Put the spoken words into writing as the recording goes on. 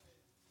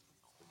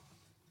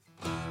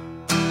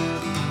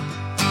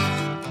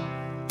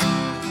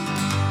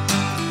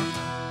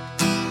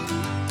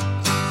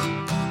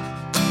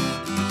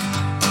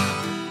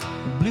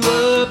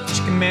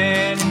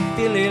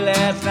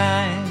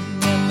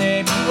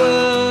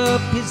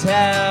up his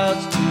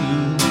house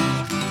too.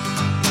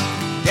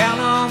 Down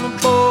on the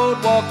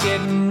boardwalk,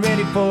 getting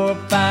ready for a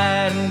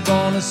fight. I'm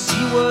gonna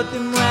see what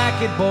them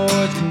racket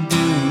boys can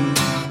do.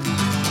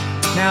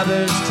 Now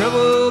there's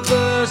trouble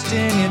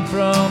bursting in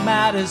from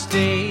out of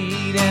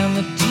state, and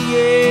the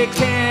DA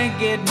can't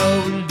get no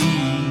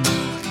relief.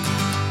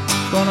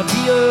 Gonna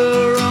be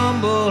a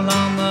rumble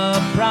on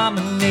the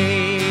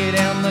promenade,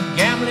 and the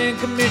gambling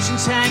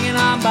commission's hanging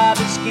on by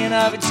the skin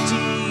of its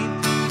teeth.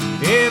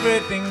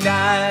 Everything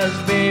dies,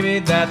 baby,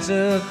 that's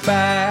a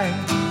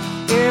fact.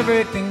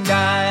 Everything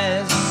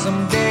dies,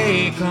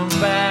 someday comes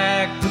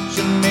back. Put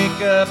your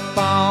makeup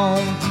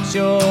on, put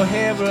your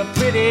hair up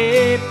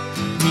pretty.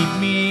 Meet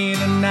me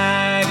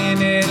tonight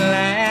in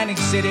Atlantic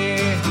City.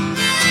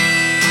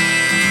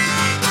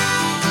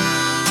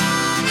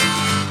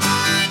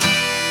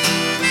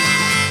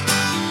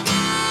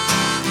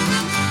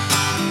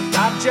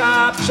 Got a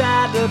job,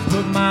 tried to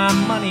put my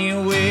money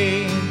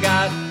away.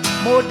 Got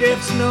more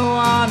debts than no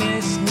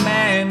honest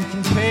man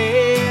can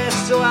pay.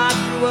 So I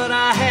threw what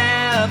I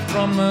have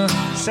from the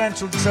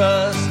Central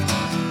Trust.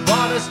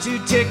 Bought us 2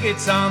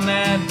 tickets on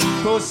that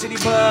Coast City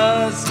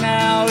bus.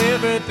 Now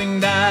everything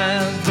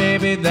dies,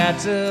 baby,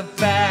 that's a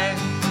fact.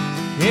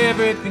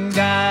 Everything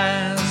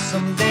dies,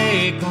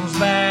 someday comes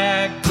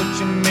back. Put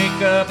your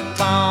makeup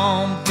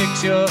on,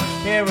 fix your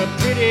hair up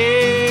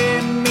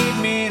pretty. Meet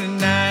me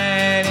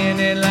tonight in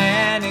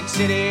Atlantic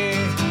City.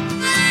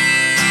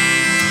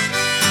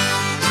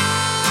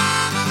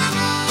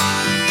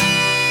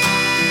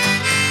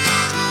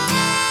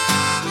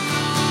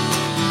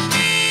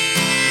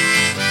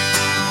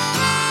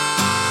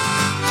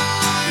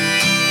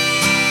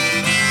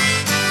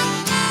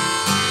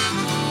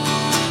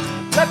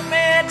 Love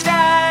may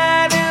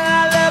die and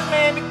our love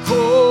may be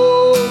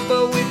cold,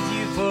 but with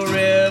you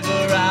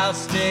forever I'll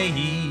stay.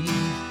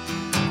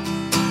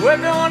 We're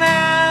going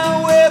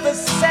out where the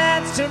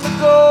sands turn to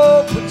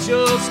gold. Put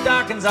your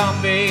stockings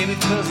on, baby,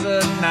 'cause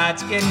the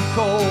night's getting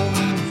cold.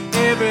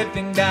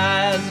 Everything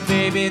dies,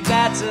 baby,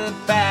 that's a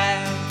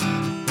fact.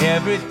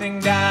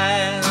 Everything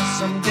dies,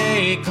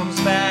 someday comes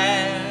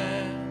back.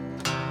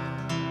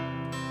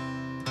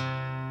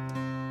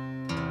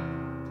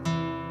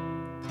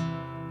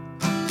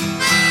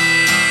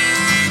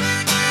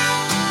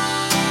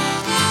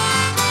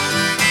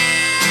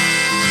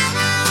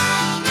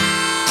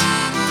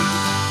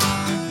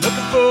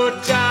 For a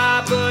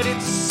job, but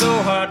it's so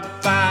hard to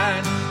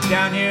find.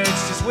 Down here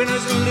it's just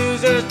winners and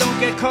losers. Don't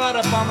get caught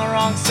up on the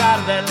wrong side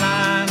of that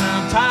line.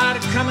 I'm tired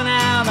of coming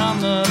out on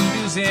the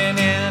losing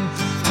end.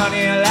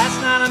 Honey,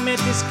 last night I met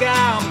this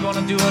guy. I'm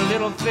gonna do a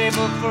little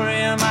favor for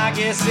him. I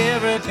guess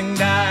everything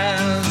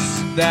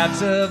dies,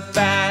 that's a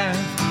fact.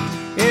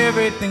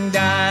 Everything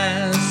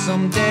dies,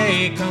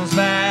 someday comes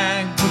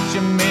back. Put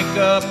your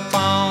makeup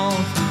on,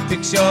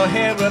 fix your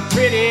hair up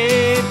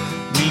pretty.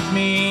 Meet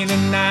me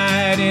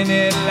tonight in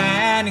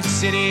Atlantic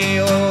City.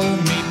 Oh,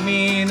 meet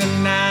me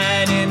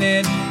tonight in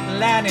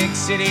Atlantic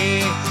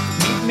City.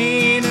 Meet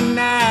me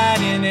tonight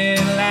in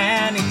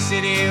Atlantic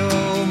City.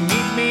 Oh,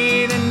 meet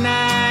me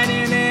tonight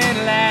in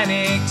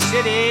Atlantic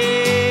City.